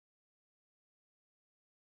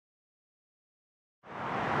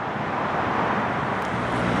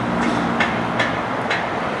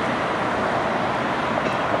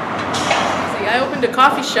opened a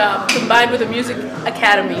coffee shop combined with a music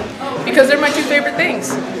academy because they're my two favorite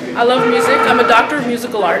things. I love music. I'm a doctor of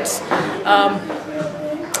musical arts.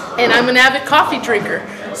 And I'm an avid coffee drinker.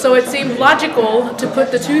 So it seemed logical to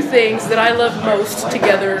put the two things that I love most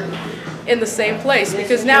together in the same place,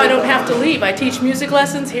 because now I don't have to leave. I teach music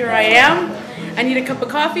lessons. Here I am. I need a cup of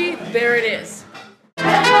coffee. There it is.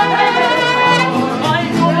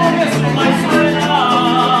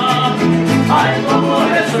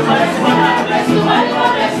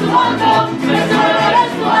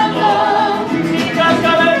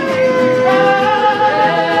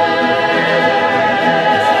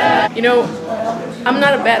 You know, I'm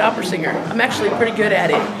not a bad opera singer. I'm actually pretty good at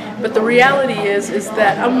it. But the reality is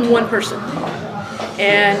that I'm one person.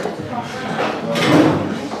 And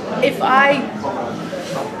if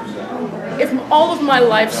all of my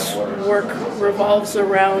life's work revolves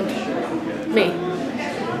around me,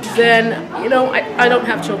 then, you know, I don't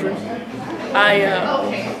have children.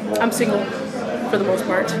 I'm single for the most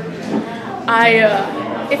part.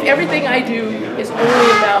 If everything I do is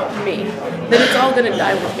only about me, then it's all going to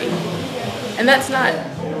die with me. And that's not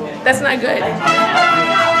good.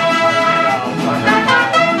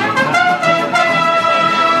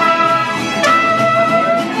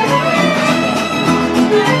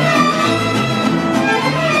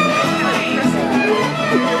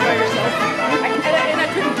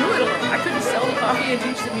 And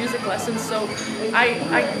teach the music lessons, so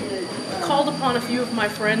I called upon a few of my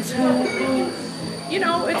friends who you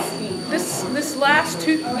know, this last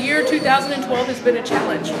year, 2012, has been a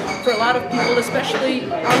challenge for a lot of people, especially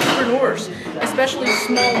entrepreneurs, especially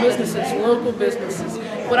small businesses, local businesses.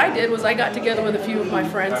 What I did was I got together with a few of my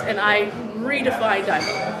friends and I redefined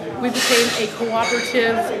IAMA. We became a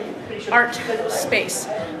cooperative art space.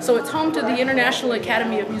 So it's home to the International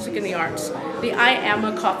Academy of Music and the Arts, the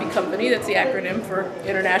IAMA Coffee Company, that's the acronym for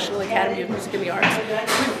International Academy of Music and the Arts.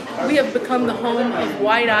 We have become the home of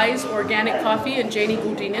White Eyes Organic Coffee and Janie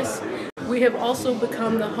Goudinas. We have also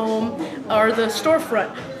become the home, or the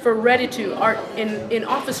storefront, for Reddito, art in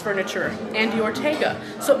office furniture, Andy Ortega.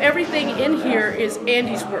 So everything in here is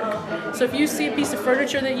Andy's work. So if you see a piece of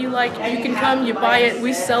furniture that you like, you can come, you buy it,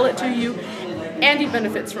 we sell it to you. Andy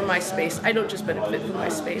benefits from my space. I don't just benefit from my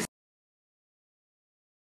space.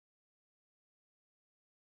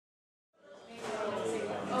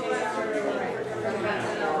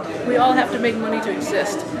 We all have to make money to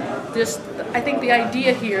exist. I think the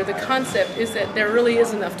idea here, the concept, is that there really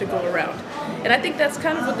is enough to go around. And I think that's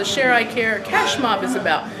kind of what the Share I Care cash mob is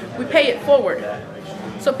about. We pay it forward.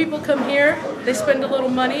 So people come here, they spend a little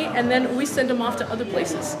money, and then we send them off to other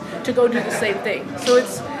places to go do the same thing. So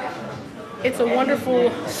it's a wonderful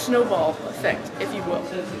snowball effect, if you will.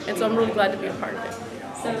 And so I'm really glad to be a part of it.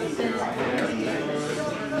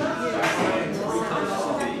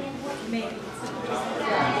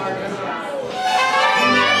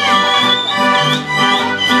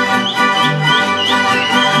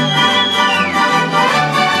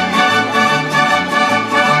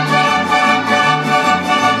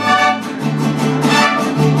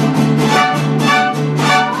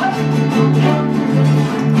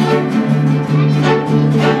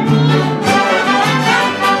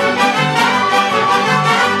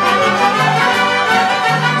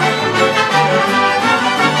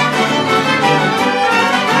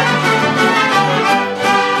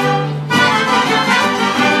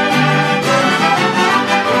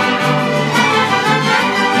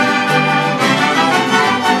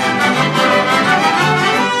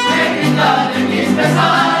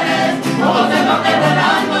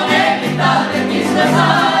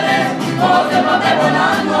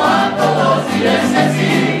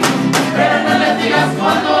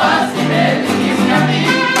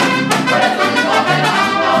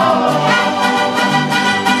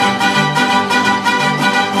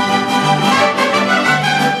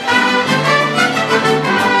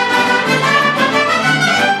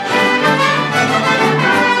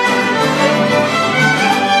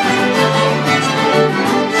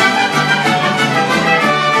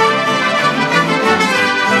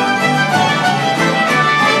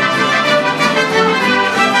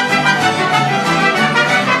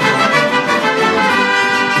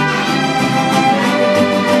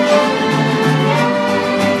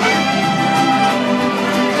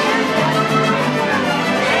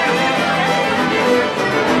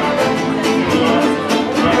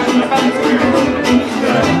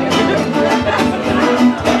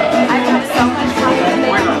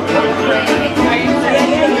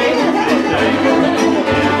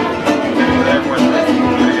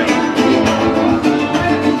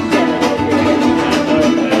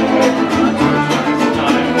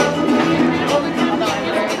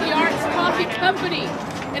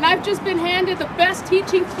 I've just been handed the best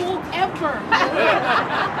teaching tool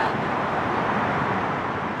ever.